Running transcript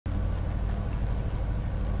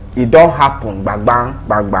it don't happen bang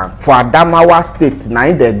bang for Adamawa state.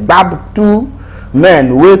 Now they gbab 2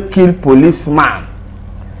 men wey kill policeman,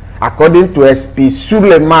 according to SP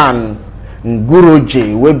Suleiman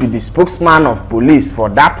Nguroje, wey be the spokesman of police for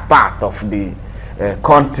that part of the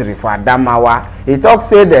country for Adamawa. He talk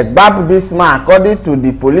say they gbab this man according to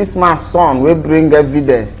the policeman's son wey bring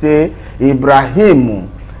evidence say Ibrahim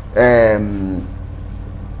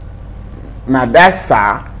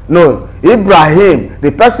Madasa, no, Ibrahim,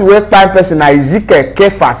 the person wey kpai person na Ezekiel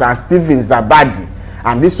Kefas and Stephen Zabadi,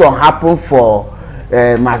 and this one happen for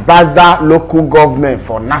Mazdaza local government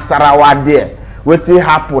for Nasarawa there. Wetin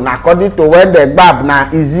happen according to when the gbab na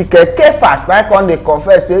Ezekiel Kefas like on dey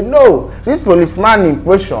confess say no, this policeman in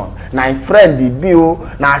question na him friend the bill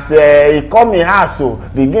na say he come in house so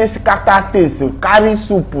begin scatter things, so carry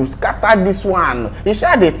soup scatter this one. He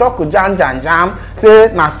sha dey talk jam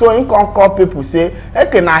say na so him come call people say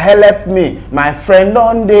okay na help me, my friend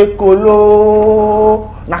don dey kolo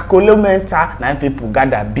na kolo mental. Na people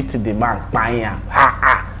gather beat the man kpai am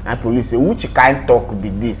ha. And police say which kind talk be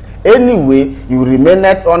this? Anyway, you remained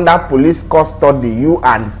under police custody, you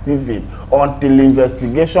and Stephen, until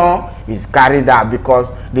investigation is carried out, because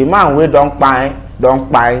the man wey don kpai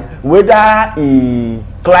whether he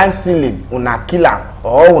climb ceiling una kill am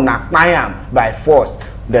or una kpai am by force,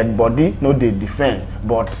 dead body no dey defend,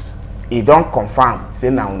 but he don confirm say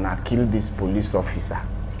na una kill this police officer.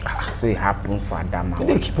 So it happen for Adamawa.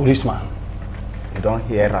 They keep policeman. You don't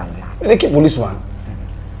hear am now. They keep policeman.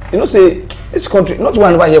 You know, say this country, not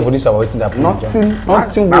one ever here for this about waiting that nothing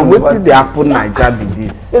good. They happen Naija be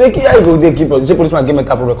this. So they keep, how you go, they keep, say policeman get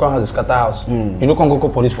mental problem, come has a scatter house. You know, can't go call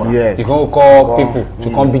police for that. Yes. You can't call people to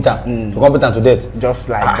come beat them, to come beat them to death. Just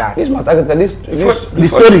like that. This matter, the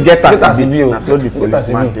story get as it be. So the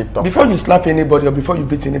policeman they talk. Before you slap anybody or before you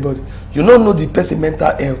beat anybody, you don't know the person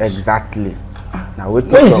mental health. Exactly. Now wait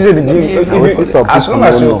till as long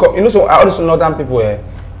as you know, so all these northern people,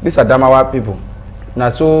 these Adamawa people. Now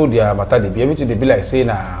so their matter they be everything they be like saying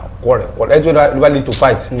quarrel. Whatever lead to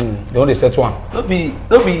fight, they only set one. Don't be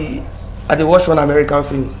I dey watch one American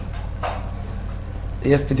film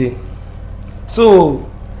yesterday. So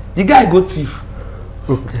the guy go thief.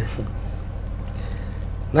 Okay.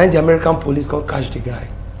 Now the American police come catch the guy.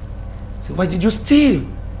 Say, why did you steal?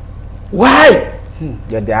 Why?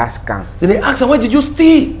 Yeah, they ask him. Then they ask him, why did you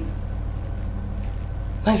steal?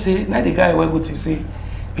 Now the guy will go to say,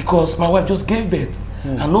 because my wife just gave birth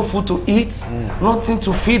and no food to eat, nothing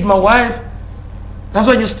to feed my wife. That's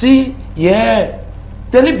why you steal? Yeah.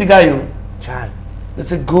 They leave the guy, you. Child. They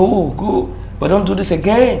say, go, but don't do this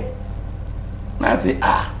again. Now I say,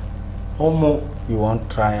 Omo. You won't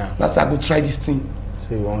try him. That's how I go try this thing.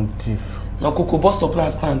 So you want thief. Now Coco bus stop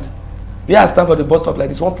and stand. Yeah, I stand for the bus stop like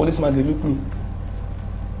this. One policeman, they look me.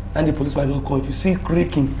 And the policeman don't come. If you see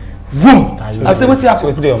creaking, boom! I say, what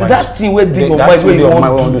happened? So that thing where dig on mind where you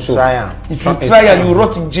want to try. If you try and you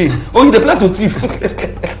rot in jail, oh, you the plan to thief.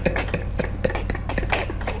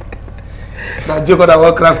 Now joke that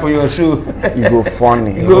will crack for your show. You go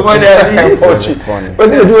funny. You go funny.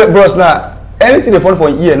 But you do it, bros. Now anything they fall for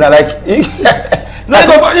here now, like you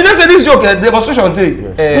don't say this joke. Demonstration day.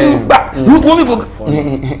 You want me for?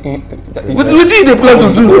 What do you the plan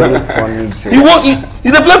to do? You want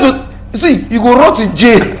you the plan to? See, you go rot in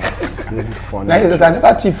jail. Now I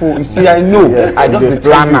never thief. You see, I know. Yes, I just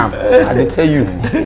plan them. I tell you.